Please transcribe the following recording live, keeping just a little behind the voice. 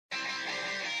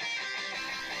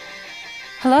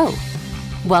Hello.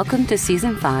 Welcome to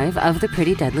Season 5 of the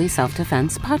Pretty Deadly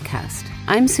Self-Defense podcast.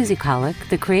 I'm Susie Colick,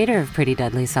 the creator of Pretty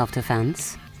Deadly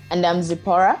Self-Defense. And I'm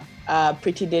Zipporah, a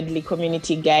Pretty Deadly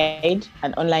community guide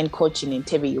and online coach in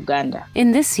Entebbe, Uganda.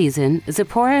 In this season,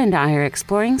 Zipporah and I are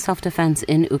exploring self-defense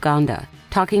in Uganda,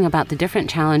 talking about the different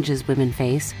challenges women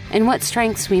face and what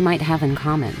strengths we might have in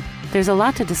common. There's a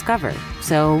lot to discover,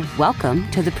 so welcome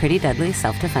to the Pretty Deadly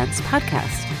Self-Defense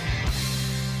podcast.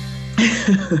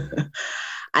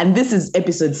 And this is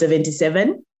episode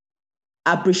 77,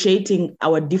 appreciating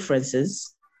our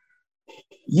differences,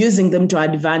 using them to our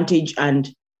advantage, and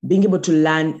being able to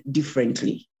learn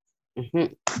differently.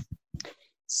 Mm-hmm.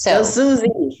 So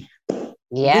Susie,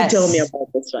 yes, you tell me about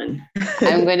this one.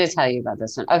 I'm going to tell you about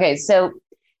this one. Okay, so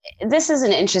this is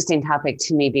an interesting topic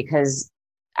to me because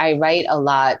I write a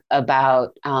lot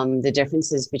about the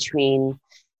differences between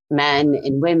men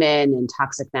and women and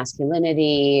toxic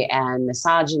masculinity and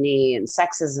misogyny and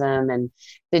sexism and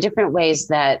the different ways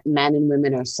that men and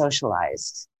women are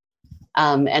socialized.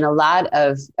 And a lot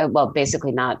of, well,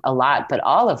 basically not a lot, but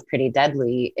all of Pretty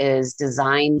Deadly is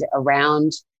designed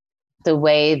around the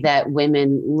way that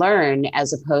women learn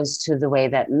as opposed to the way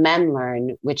that men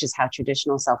learn, which is how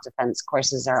traditional self-defense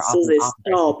courses are often offered.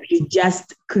 Stop. You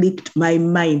just clicked my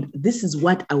mind. This is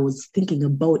what I was thinking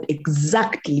about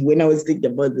exactly when I was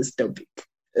thinking about this topic.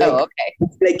 Okay.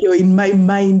 It's like you're in my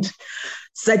mind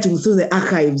searching through the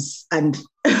archives and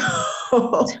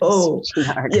yes,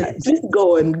 please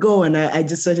go on. I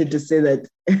just wanted to say that.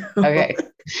 Okay.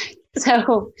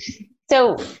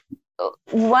 So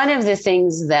one of the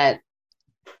things that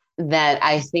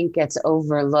I think gets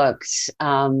overlooked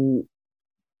from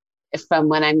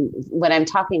when I'm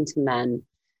talking to men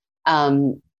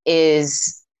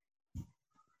is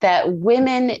that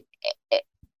women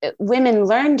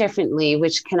learn differently,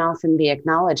 which can often be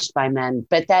acknowledged by men,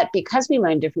 but that because we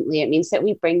learn differently, it means that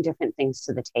we bring different things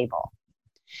to the table.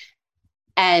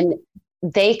 And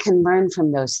they can learn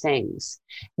from those things.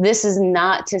 This is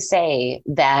not to say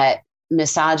that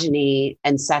misogyny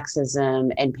and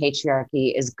sexism and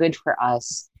patriarchy is good for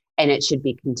us and it should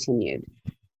be continued,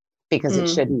 because it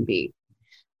shouldn't be.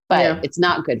 But it's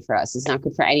not good for us. It's not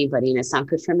good for anybody, and it's not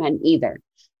good for men either.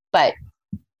 But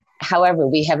however,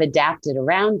 we have adapted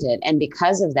around it. And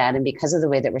because of that, and because of the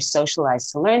way that we're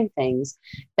socialized to learn things,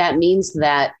 that means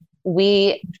that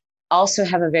we also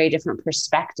have a very different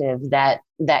perspective that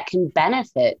can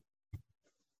benefit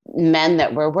men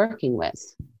that we're working with.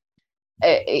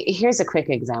 Here's a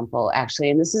quick example, actually,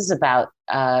 and this is about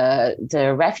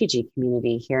the refugee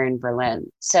community here in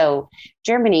Berlin. So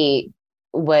Germany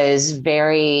was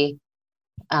very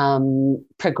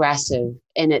progressive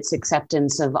in its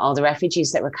acceptance of all the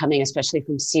refugees that were coming, especially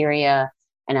from Syria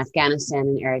and Afghanistan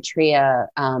and Eritrea,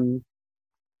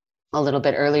 a little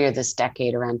bit earlier this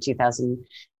decade, around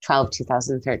 2012,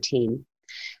 2013.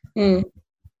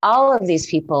 All of these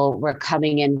people were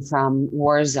coming in from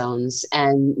war zones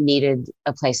and needed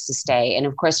a place to stay. And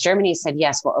of course, Germany said,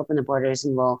 yes, we'll open the borders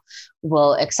and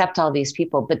we'll accept all these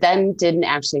people, but then didn't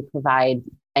actually provide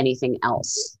anything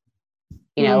else.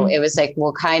 You know, it was like,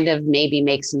 we'll kind of maybe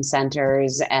make some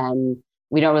centers and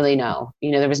we don't really know.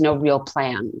 You know, there was no real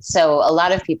plan. So a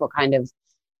lot of people kind of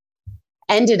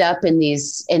ended up in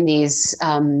these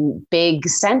big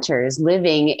centers,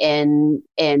 living in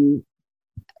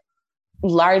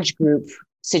large group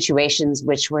situations,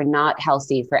 which were not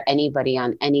healthy for anybody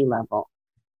on any level,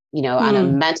 you know, on a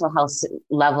mental health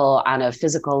level, on a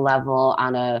physical level,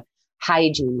 on a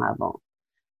hygiene level.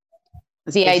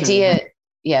 The idea,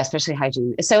 especially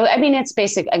hygiene. So, I mean, it's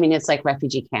like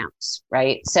refugee camps,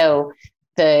 right? So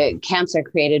the camps are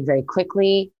created very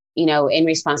quickly, you know, in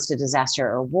response to disaster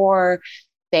or war.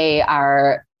 They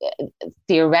are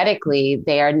theoretically,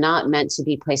 they are not meant to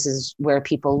be places where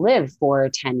people live for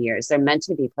 10 years. They're meant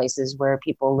to be places where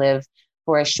people live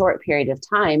for a short period of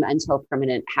time until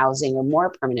permanent housing or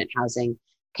more permanent housing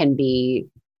can be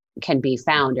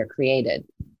found or created.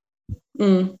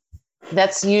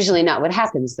 That's usually not what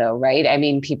happens, though, right? I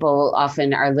mean, people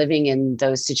often are living in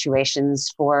those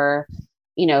situations for,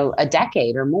 you know, a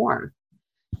decade or more.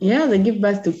 Yeah, they give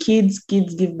birth to kids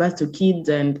give birth to kids,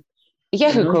 and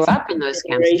who grew up in those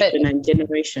camps.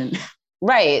 Generation.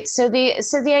 Right. So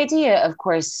the idea, of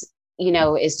course, you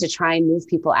know, is to try and move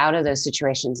people out of those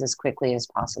situations as quickly as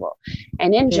possible.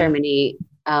 And in Germany,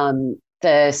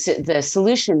 the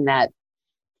solution that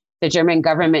the German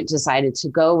government decided to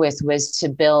go with was to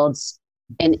build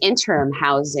an interim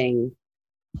housing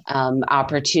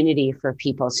opportunity for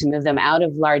people, to move them out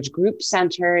of large group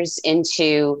centers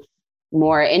into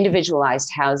more individualized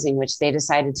housing, which they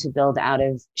decided to build out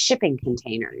of shipping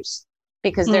containers,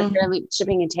 because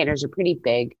shipping containers are pretty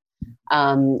big.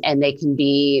 And they can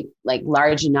be like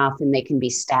large enough and they can be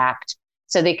stacked.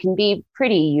 So they can be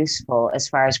pretty useful as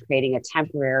far as creating a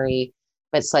temporary,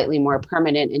 but slightly more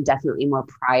permanent and definitely more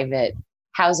private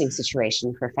housing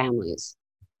situation for families.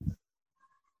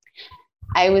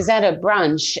 I was at a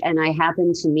brunch and I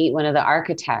happened to meet one of the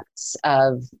architects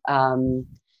of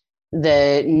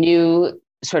the new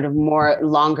sort of more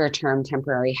longer term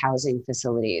temporary housing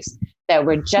facilities that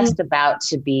were just about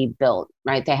to be built,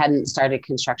 right? They hadn't started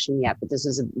construction yet, but this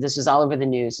was all over the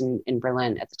news in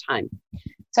Berlin at the time.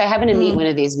 So I happened to meet one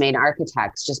of these main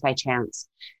architects just by chance.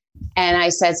 And I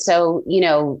said, so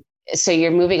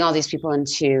you're moving all these people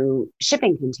into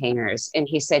shipping containers. And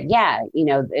he said, yeah,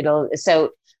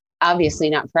 so obviously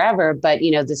not forever, but,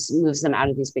 this moves them out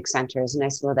of these big centers. And I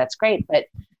said, well, that's great. But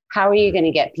how are you going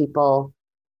to get people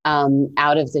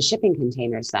out of the shipping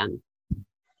containers then?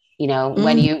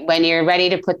 When you're ready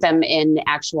to put them in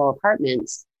actual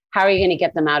apartments, how are you going to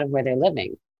get them out of where they're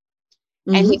living?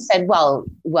 And he said, well,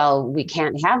 we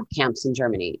can't have camps in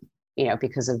Germany,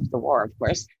 because of the war, of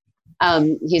course.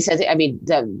 He said, I mean,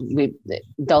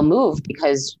 they'll move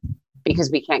because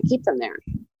we can't keep them there.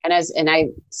 And I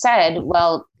said,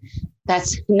 well,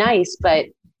 that's nice, but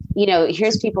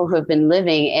here's people who have been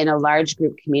living in a large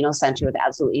group communal center with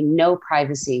absolutely no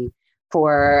privacy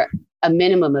for a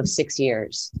minimum of 6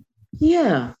 years.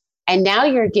 Yeah. And now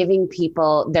you're giving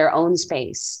people their own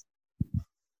space.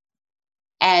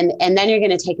 And then you're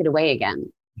going to take it away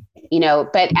again.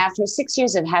 But after 6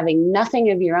 years of having nothing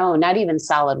of your own, not even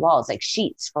solid walls, like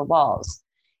sheets for walls,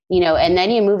 and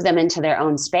then you move them into their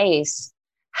own space,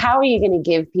 how are you going to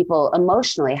give people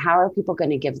emotionally? How are people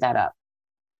going to give that up?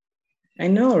 I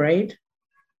know, right?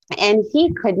 And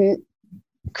he couldn't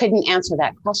answer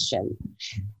that question.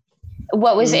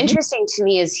 What was interesting to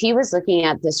me is he was looking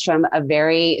at this from a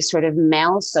very sort of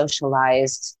male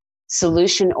socialized,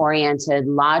 solution-oriented,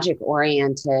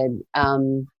 logic-oriented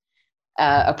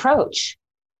approach.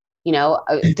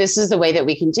 This is the way that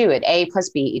we can do it. A plus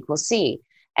B equals C.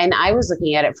 And I was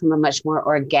looking at it from a much more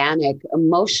organic,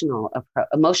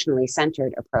 emotionally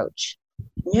centered approach.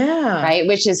 Yeah. Right.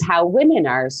 Which is how women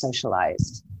are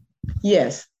socialized.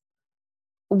 Yes.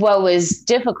 What was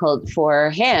difficult for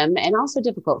him and also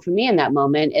difficult for me in that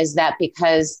moment is that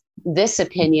because this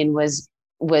opinion was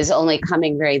only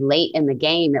coming very late in the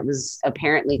game, it was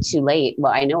apparently too late.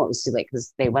 Well, I know it was too late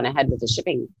because they went ahead with the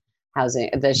shipping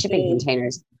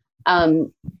containers.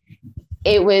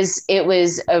 It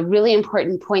was a really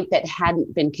important point that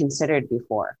hadn't been considered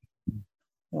before.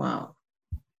 Wow.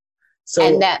 So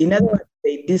in other words,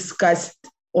 they discussed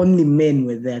only men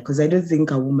were there, because I don't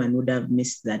think a woman would have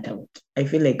missed that out. I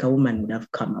feel like a woman would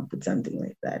have come up with something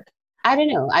like that. I don't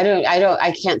know.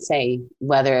 I can't say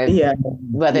whether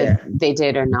they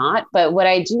did or not. But what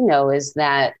I do know is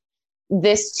that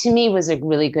this to me was a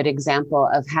really good example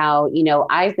of how,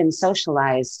 I've been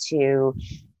socialized to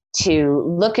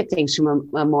look at things from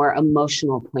a more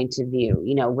emotional point of view.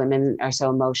 Women are so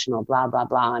emotional, blah, blah,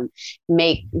 blah, and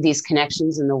make these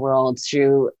connections in the world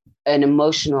through an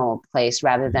emotional place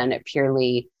rather than a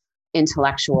purely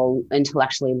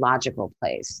intellectually logical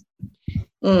place,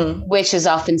 which is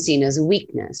often seen as a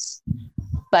weakness.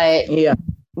 But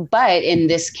in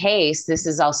this case, this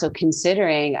is also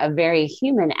considering a very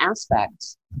human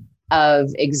aspect of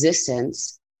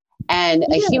existence, and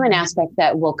a human aspect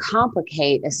that will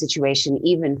complicate a situation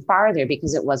even farther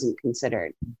because it wasn't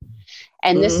considered.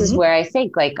 And this is where I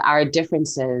think like our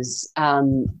differences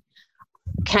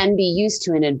can be used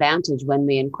to an advantage when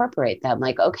we incorporate them.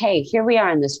 Like, okay, here we are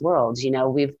in this world,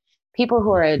 we've people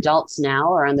who are adults now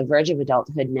or on the verge of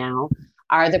adulthood now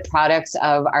are the products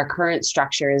of our current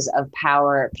structures of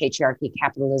power, patriarchy,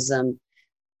 capitalism,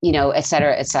 et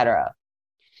cetera, et cetera.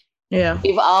 Yeah.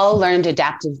 We've all learned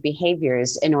adaptive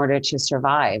behaviors in order to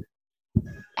survive.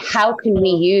 How can we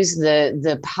use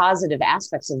the positive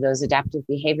aspects of those adaptive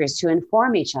behaviors to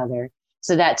inform each other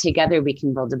so that together we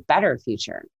can build a better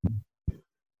future?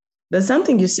 There's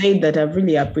something you said that I've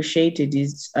really appreciated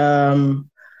is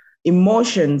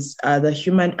emotions are the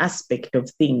human aspect of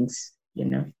things,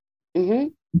 Mm-hmm.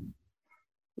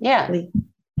 Yeah.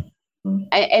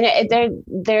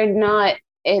 They're not,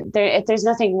 there's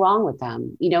nothing wrong with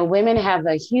them. Women have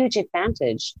a huge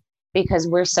advantage because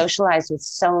we're socialized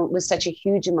with such a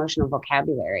huge emotional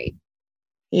vocabulary.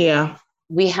 Yeah.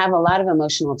 We have a lot of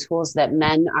emotional tools that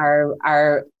men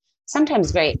are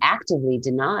sometimes very actively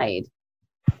denied.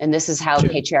 And this is how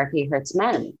patriarchy hurts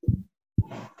men.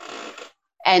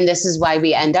 And this is why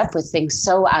we end up with things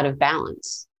so out of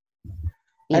balance.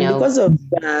 Because of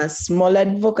the small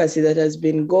advocacy that has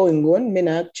been going on, men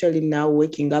are actually now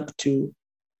waking up to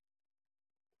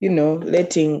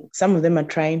letting, some of them are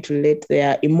trying to let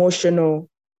their emotional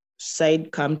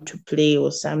side come to play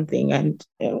or something. And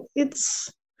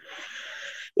it's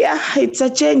a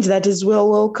change that is well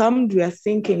welcomed. We are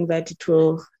thinking that it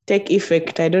will take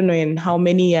effect, I don't know in how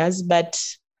many years, but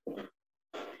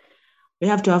we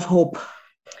have to have hope.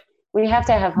 We have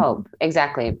to have hope.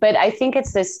 Exactly. But I think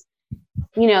it's this,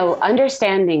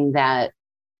 understanding that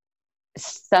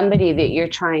somebody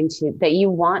that that you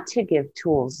want to give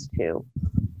tools to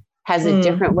has a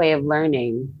different way of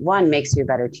learning. One, makes you a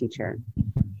better teacher.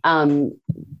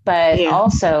 But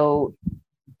also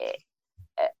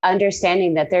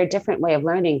understanding that their different way of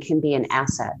learning can be an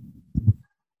asset.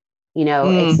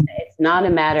 It's not a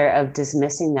matter of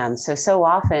dismissing them. So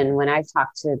often when I talk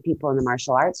to people in the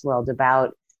martial arts world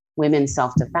about women's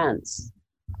self-defense,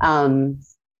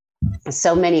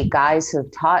 so many guys who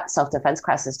have taught self-defense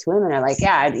classes to women are like,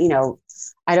 I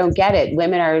don't get it.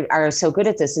 Women are so good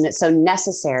at this and it's so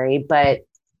necessary, but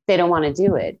they don't want to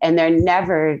do it. And they're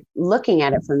never looking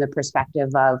at it from the perspective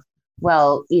of,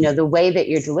 well, the way that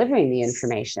you're delivering the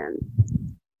information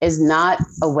is not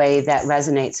a way that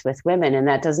resonates with women. And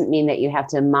that doesn't mean that you have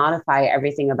to modify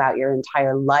everything about your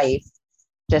entire life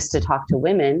just to talk to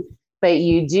women. But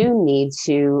you do need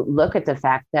to look at the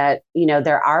fact that,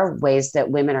 there are ways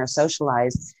that women are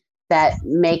socialized that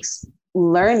makes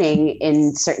learning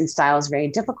in certain styles very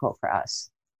difficult for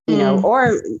us,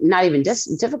 or not even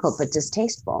just difficult, but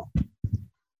distasteful.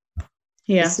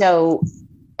 Yeah. So,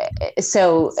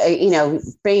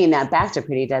 bringing that back to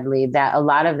Pretty Deadly, that a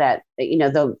lot of that,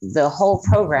 the whole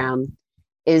program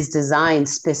is designed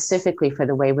specifically for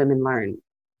the way women learn,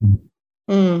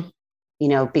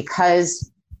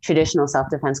 because traditional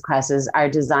self-defense classes are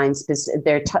designed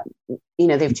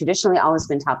they've traditionally always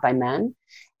been taught by men,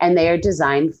 and they are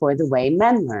designed for the way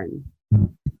men learn.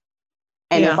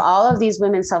 And if all of these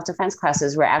women's self-defense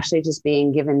classes were actually just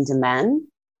being given to men,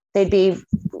 they'd be,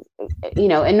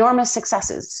 enormous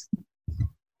successes.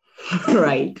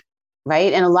 Right.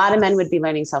 Right. And a lot of men would be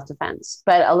learning self-defense,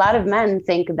 but a lot of men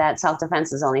think that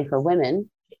self-defense is only for women.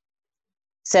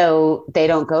 So they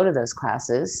don't go to those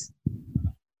classes.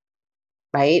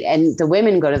 Right. And the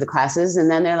women go to the classes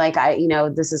and then they're like,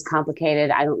 this is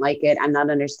complicated. I don't like it. I'm not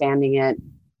understanding it.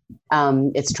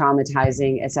 It's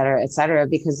traumatizing, et cetera,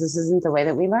 because this isn't the way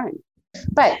that we learn.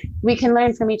 But we can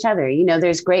learn from each other.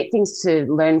 There's great things to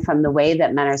learn from the way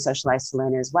that men are socialized to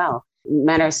learn as well.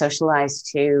 Men are socialized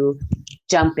to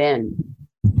jump in.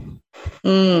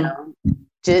 They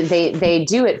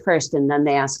do it first and then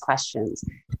they ask questions.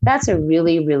 That's a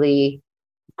really, really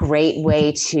great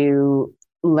way to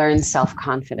learn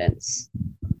self-confidence.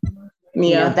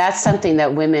 That's something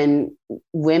that women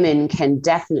can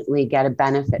definitely get a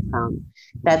benefit from.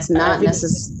 That's not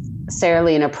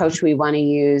necessarily an approach we want to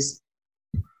use,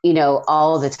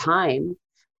 all the time.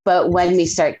 But when we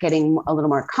start getting a little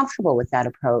more comfortable with that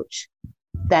approach,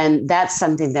 then that's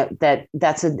something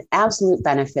that's an absolute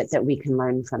benefit that we can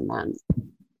learn from them.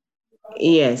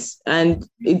 Yes. And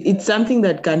it's something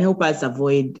that can help us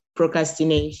avoid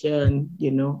procrastination,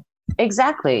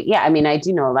 Exactly. Yeah. I mean, I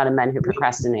do know a lot of men who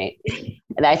procrastinate,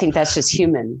 and I think that's just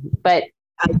human. But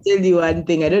I'll tell you one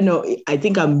thing. I don't know. I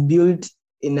think I'm built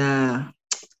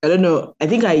I don't know. I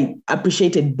think I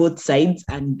appreciated both sides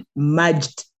and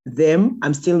merged them.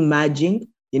 I'm still merging,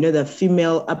 the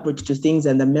female approach to things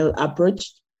and the male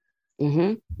approach.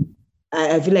 Mm-hmm.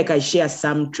 I feel like I share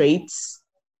some traits,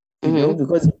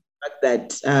 because of the fact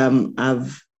that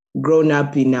I've grown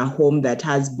up in a home that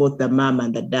has both the mom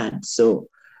and the dad. So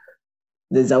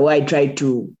there's a way I try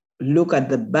to look at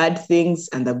the bad things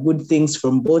and the good things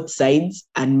from both sides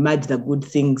and merge the good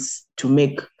things to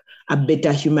make a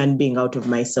better human being out of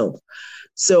myself.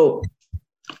 So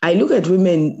I look at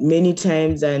women many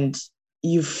times and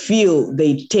you feel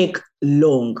they take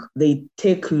long. They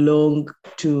take long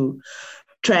to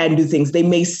try and do things. They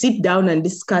may sit down and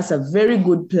discuss a very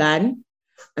good plan,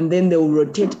 and then they will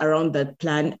rotate around that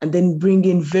plan and then bring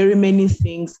in very many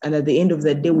things. And at the end of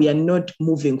the day, we are not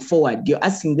moving forward. You're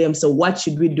asking them, so what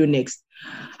should we do next?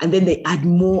 And then they add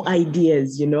more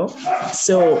ideas,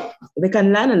 So they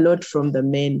can learn a lot from the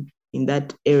men in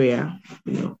that area,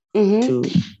 to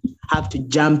have to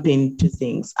jump into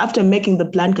things. After making the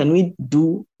plan, can we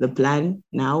do the plan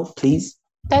now, please?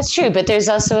 That's true. But there's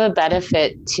also a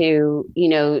benefit to,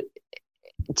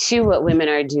 to what women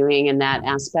are doing in that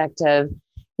aspect of,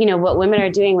 what women are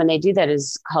doing when they do that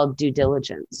is called due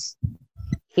diligence.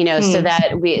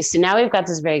 So now we've got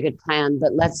this very good plan,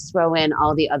 but let's throw in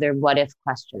all the other what if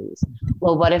questions.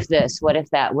 Well, what if this, what if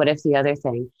that, what if the other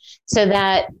thing, so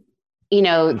that,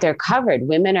 they're covered.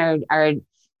 Women are,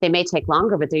 they may take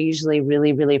longer, but they're usually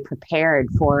really, really prepared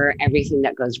for everything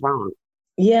that goes wrong.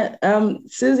 Yeah,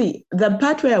 Susie, the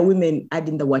part where women add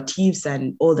in the what ifs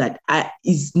and all that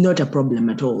is not a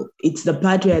problem at all. It's the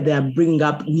part where they are bringing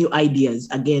up new ideas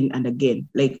again and again.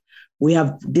 Like we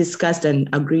have discussed and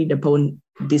agreed upon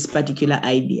this particular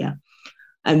idea,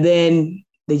 and then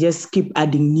they just keep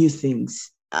adding new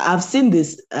things. I've seen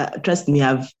this, trust me,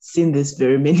 I've seen this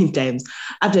very many times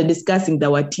after discussing the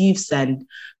what ifs and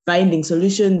finding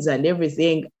solutions and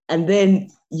everything. And then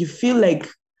you feel like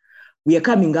we are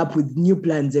coming up with new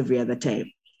plans every other time.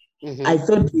 Mm-hmm. I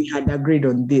thought we had agreed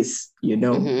on this,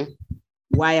 Mm-hmm.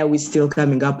 Why are we still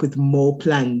coming up with more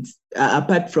plans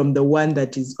apart from the one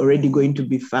that is already going to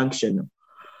be functional?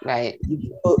 Right.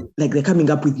 Like they're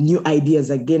coming up with new ideas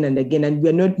again and again, and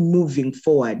we're not moving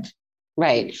forward.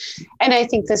 Right. And I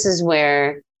think this is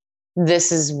where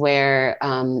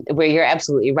you're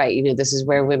absolutely right. This is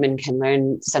where women can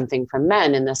learn something from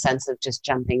men in the sense of just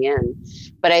jumping in.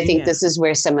 But I think this is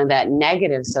where some of that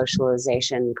negative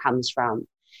socialization comes from.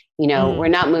 We're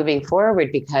not moving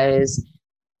forward because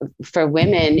for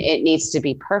women, it needs to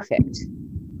be perfect.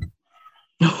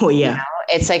 Oh, yeah.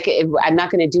 It's like, I'm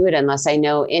not going to do it unless I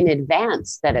know in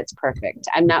advance that it's perfect.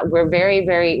 We're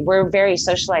very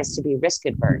socialized to be risk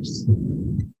adverse.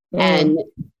 And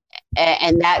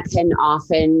that can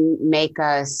often make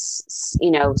us,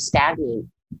 stagnant.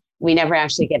 We never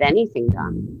actually get anything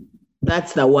done.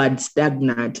 That's the word,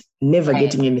 stagnant, never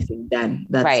getting anything done.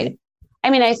 That's right. It. I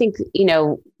mean, I think,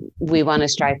 we want to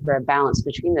strive for a balance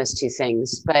between those two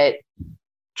things, but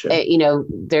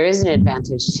there is an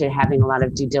advantage to having a lot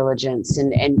of due diligence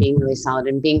and being really solid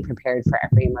and being prepared for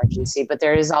every emergency. But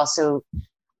there is also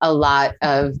a lot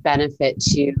of benefit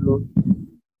to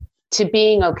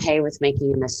being okay with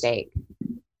making a mistake,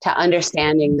 to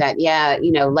understanding that,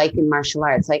 like in martial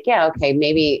arts, like, okay,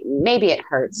 maybe it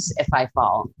hurts if I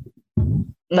fall,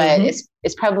 but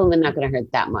it's probably not going to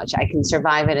hurt that much. I can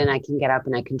survive it and I can get up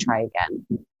and I can try again.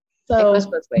 So it goes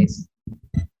both ways.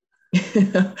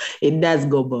 It does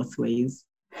go both ways.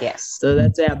 Yes. So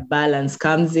that's where balance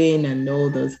comes in and all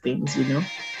those things,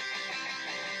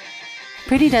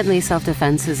 Pretty Deadly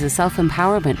Self-Defense is a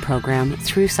self-empowerment program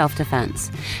through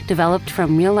self-defense, developed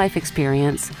from real-life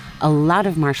experience, a lot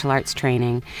of martial arts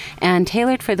training, and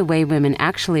tailored for the way women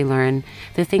actually learn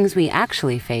the things we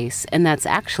actually face, and that's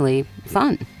actually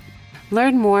fun.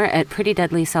 Learn more at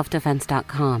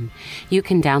prettydeadlyselfdefense.com. You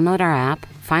can download our app,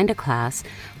 find a class,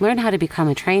 learn how to become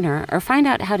a trainer, or find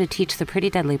out how to teach the Pretty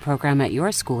Deadly program at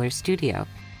your school or studio.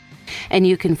 And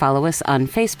you can follow us on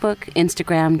Facebook,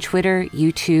 Instagram, Twitter,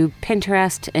 YouTube,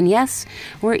 Pinterest, and yes,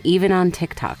 we're even on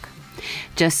TikTok.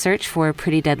 Just search for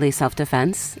Pretty Deadly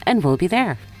Self-Defense, and we'll be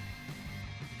there.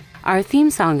 Our theme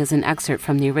song is an excerpt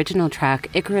from the original track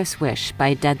Icarus Wish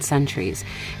by Dead Centuries,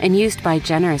 and used by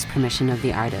generous permission of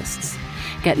the artists.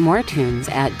 Get more tunes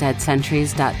at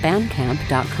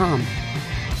deadcenturies.bandcamp.com.